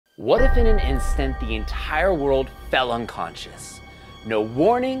What if in an instant the entire world fell unconscious? No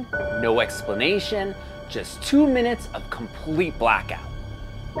warning, no explanation, just 2 minutes of complete blackout.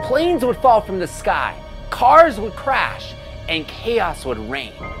 Planes would fall from the sky, cars would crash, and chaos would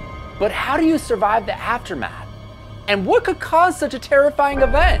reign. But how do you survive the aftermath? And what could cause such a terrifying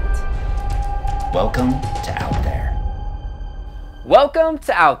event? Welcome to Out There. Welcome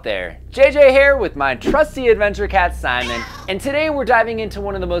to Out There. JJ here with my trusty adventure cat Simon, and today we're diving into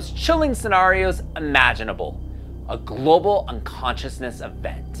one of the most chilling scenarios imaginable, a global unconsciousness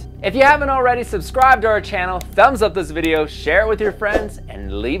event. If you haven't already subscribed to our channel, thumbs up this video, share it with your friends,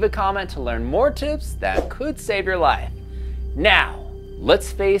 and leave a comment to learn more tips that could save your life. Now,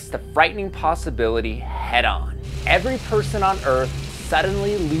 let's face the frightening possibility head on. Every person on Earth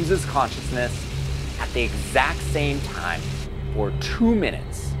suddenly loses consciousness at the exact same time for 2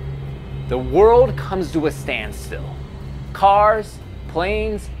 minutes. The world comes to a standstill. Cars,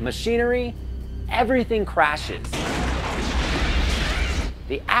 planes, machinery, everything crashes.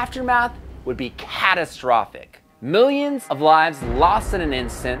 The aftermath would be catastrophic. Millions of lives lost in an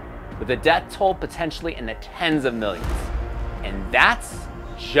instant, with a death toll potentially in the tens of millions. And that's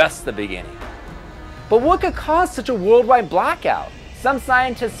just the beginning. But what could cause such a worldwide blackout? Some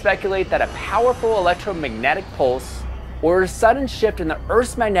scientists speculate that a powerful electromagnetic pulse or a sudden shift in the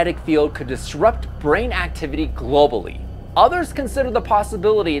Earth's magnetic field could disrupt brain activity globally. Others consider the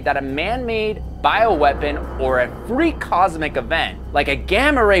possibility that a man-made bioweapon or a freak cosmic event, like a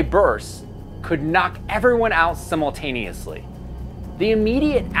gamma ray burst, could knock everyone out simultaneously. The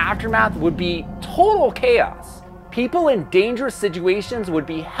immediate aftermath would be total chaos. People in dangerous situations would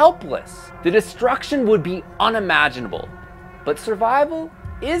be helpless. The destruction would be unimaginable. But survival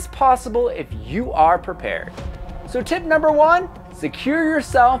is possible if you are prepared. So tip number 1, secure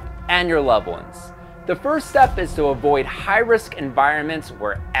yourself and your loved ones. The first step is to avoid high-risk environments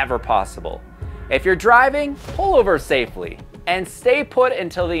wherever possible. If you're driving, pull over safely and stay put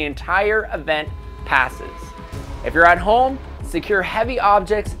until the entire event passes. If you're at home, secure heavy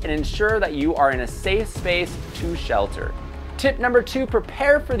objects and ensure that you are in a safe space to shelter. Tip number 2,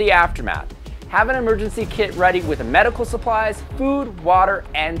 prepare for the aftermath. Have an emergency kit ready with medical supplies, food, water,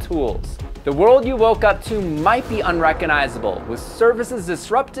 and tools. The world you woke up to might be unrecognizable, with services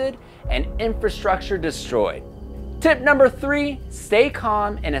disrupted and infrastructure destroyed. Tip number 3, stay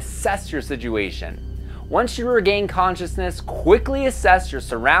calm and assess your situation. Once you regain consciousness, quickly assess your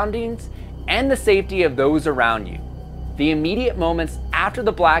surroundings and the safety of those around you. The immediate moments after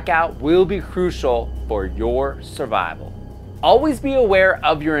the blackout will be crucial for your survival. Always be aware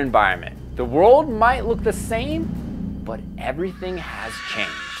of your environment. The world might look the same, but everything has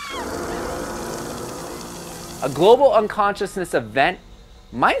changed. A global unconsciousness event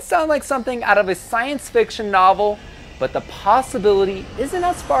might sound like something out of a science fiction novel, but the possibility isn't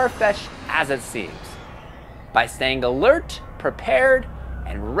as far-fetched as it seems. By staying alert, prepared,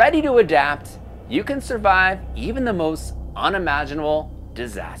 and ready to adapt, you can survive even the most unimaginable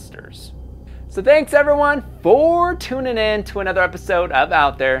disasters. So thanks everyone for tuning in to another episode of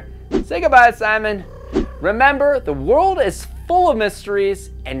Out There. Say goodbye, Simon. Remember, the world is full of mysteries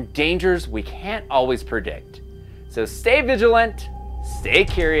and dangers we can't always predict. So stay vigilant, stay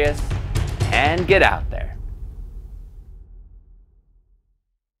curious, and get out there.